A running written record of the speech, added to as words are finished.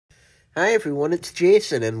Hi everyone, it's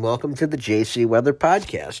Jason and welcome to the JC Weather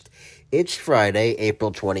Podcast. It's Friday,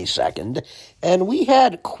 April 22nd, and we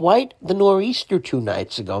had quite the nor'easter 2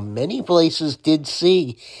 nights ago. Many places did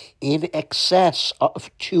see in excess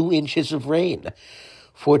of 2 inches of rain.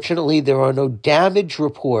 Fortunately, there are no damage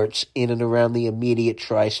reports in and around the immediate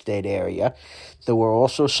tri-state area. There were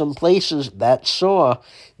also some places that saw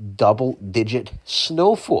double-digit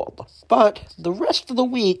snowfall. But the rest of the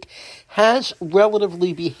week has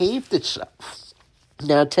relatively behaved itself.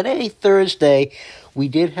 Now, today, Thursday, we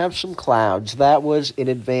did have some clouds. That was in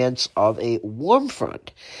advance of a warm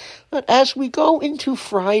front. But as we go into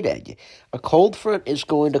Friday, a cold front is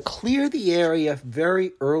going to clear the area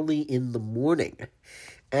very early in the morning.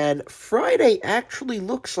 And Friday actually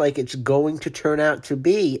looks like it's going to turn out to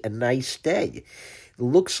be a nice day. It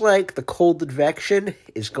looks like the cold advection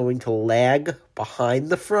is going to lag behind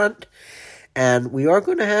the front. And we are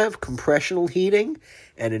going to have compressional heating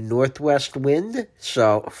and a northwest wind.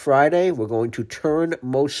 So Friday, we're going to turn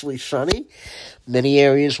mostly sunny. Many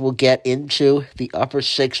areas will get into the upper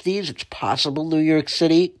 60s. It's possible New York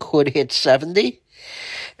City could hit 70.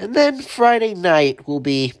 And then Friday night will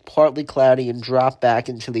be partly cloudy and drop back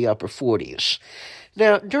into the upper 40s.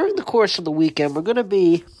 Now, during the course of the weekend, we're going to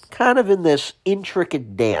be kind of in this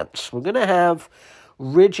intricate dance. We're going to have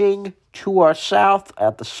ridging to our south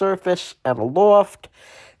at the surface and aloft,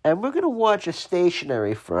 and we're going to watch a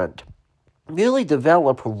stationary front really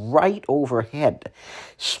develop right overhead,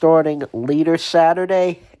 starting later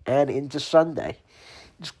Saturday and into Sunday.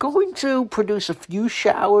 It's going to produce a few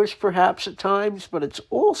showers perhaps at times, but it's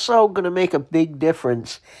also going to make a big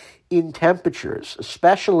difference in temperatures,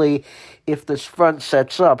 especially if this front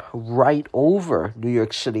sets up right over New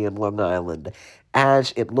York City and Long Island,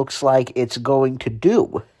 as it looks like it's going to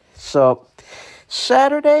do. So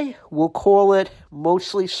Saturday, we'll call it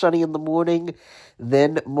mostly sunny in the morning,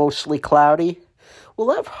 then mostly cloudy.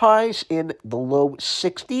 We'll have highs in the low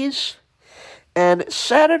 60s. And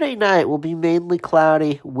Saturday night will be mainly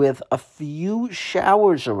cloudy with a few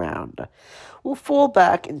showers around. We'll fall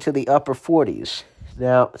back into the upper 40s.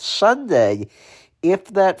 Now, Sunday, if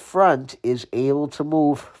that front is able to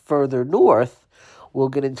move further north, we'll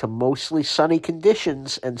get into mostly sunny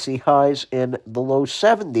conditions and see highs in the low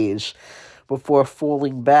 70s before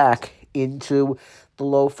falling back into the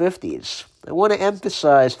low 50s. I want to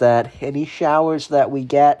emphasize that any showers that we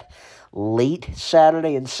get late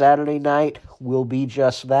Saturday and Saturday night will be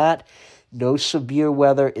just that. No severe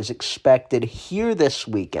weather is expected here this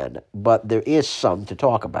weekend, but there is some to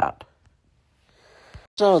talk about.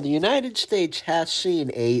 So, the United States has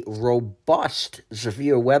seen a robust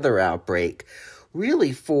severe weather outbreak,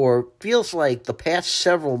 really for, feels like the past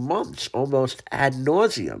several months, almost ad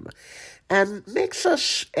nauseum, and makes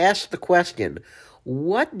us ask the question,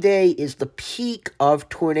 what day is the peak of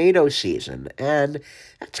tornado season? And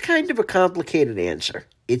that's kind of a complicated answer.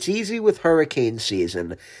 It's easy with hurricane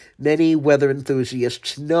season. Many weather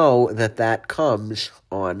enthusiasts know that comes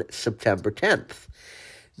on September 10th.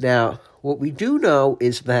 Now, what we do know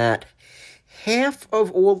is that half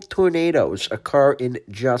of all tornadoes occur in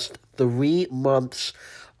just 3 months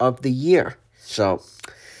of the year. So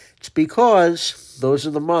it's because those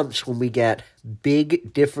are the months when we get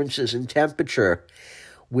big differences in temperature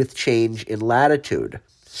with change in latitude.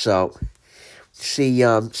 So see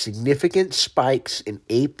significant spikes in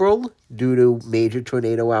April due to major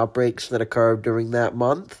tornado outbreaks that occur during that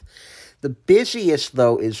month. The busiest,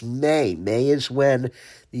 though, is May. May is when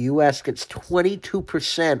the U.S. gets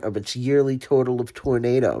 22% of its yearly total of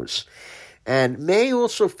tornadoes. And May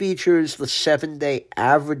also features the 7-day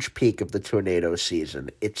average peak of the tornado season.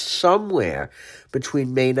 It's somewhere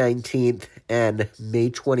between May 19th and May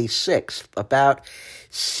 26th. About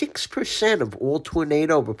 6% of all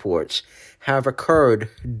tornado reports have occurred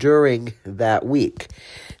during that week.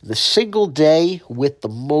 The single day with the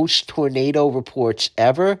most tornado reports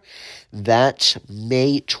ever, that's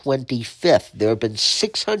May 25th. There have been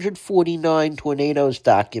 649 tornadoes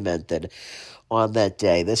documented on that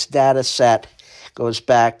day. This data set goes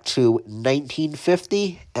back to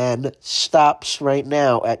 1950 and stops right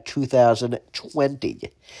now at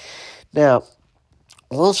 2020. Now,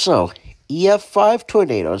 also, EF5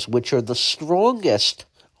 tornadoes, which are the strongest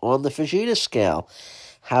on the Fujita scale,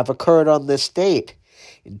 have occurred on this date.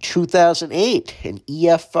 In 2008, an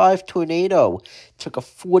EF5 tornado took a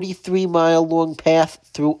 43-mile-long path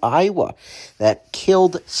through Iowa that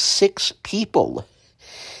killed 6 people.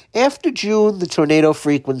 After June, the tornado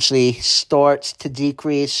frequency starts to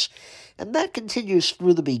decrease, and that continues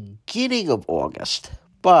through the beginning of August.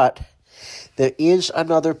 But there is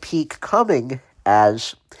another peak coming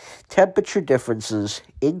as temperature differences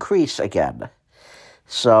increase again.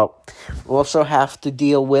 So, we also have to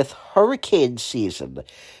deal with hurricane season.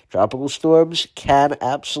 Tropical storms can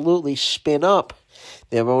absolutely spin up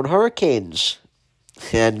their own hurricanes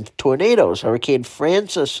and tornadoes. Hurricane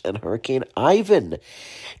Francis and Hurricane Ivan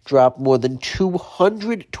dropped more than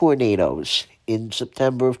 200 tornadoes in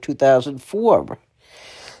September of 2004.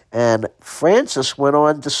 And Francis went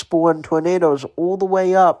on to spawn tornadoes all the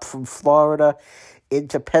way up from Florida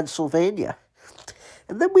into Pennsylvania.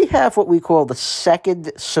 And then we have what we call the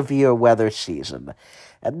second severe weather season.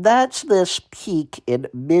 And that's this peak in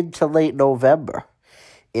mid to late November.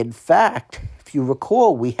 In fact, if you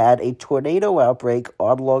recall, we had a tornado outbreak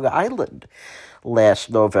on Long Island last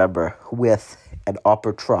November with an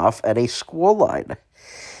upper trough and a squall line.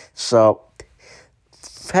 So,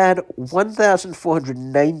 we've had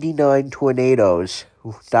 1,499 tornadoes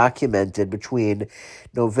documented between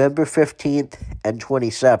November 15th and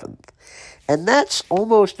 27th. And that's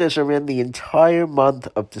almost as around the entire month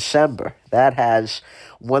of December. That has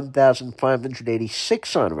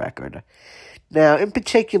 1,586 on record. Now, in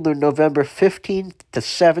particular, November 15th to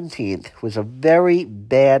 17th was a very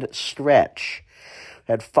bad stretch.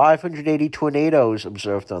 We had 580 tornadoes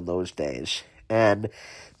observed on those days. And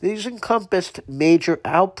these encompassed major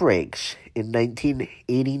outbreaks in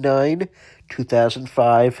 1989,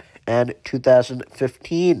 2005, and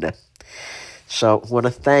 2015. So I want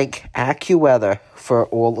to thank AccuWeather for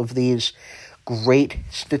all of these great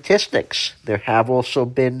statistics. There have also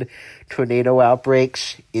been tornado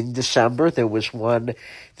outbreaks in December. There was one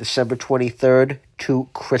December 23rd to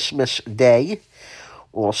Christmas Day.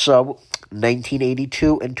 Also,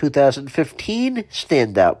 1982 and 2015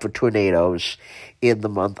 stand out for tornadoes in the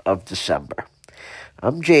month of December.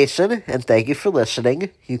 I'm Jason, and thank you for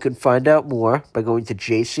listening. You can find out more by going to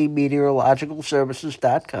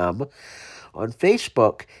jcmeteorologicalservices.com, on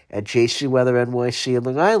Facebook at JC Weather NYC in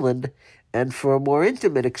Long Island, and for a more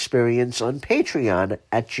intimate experience on Patreon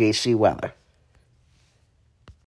at JC Weather.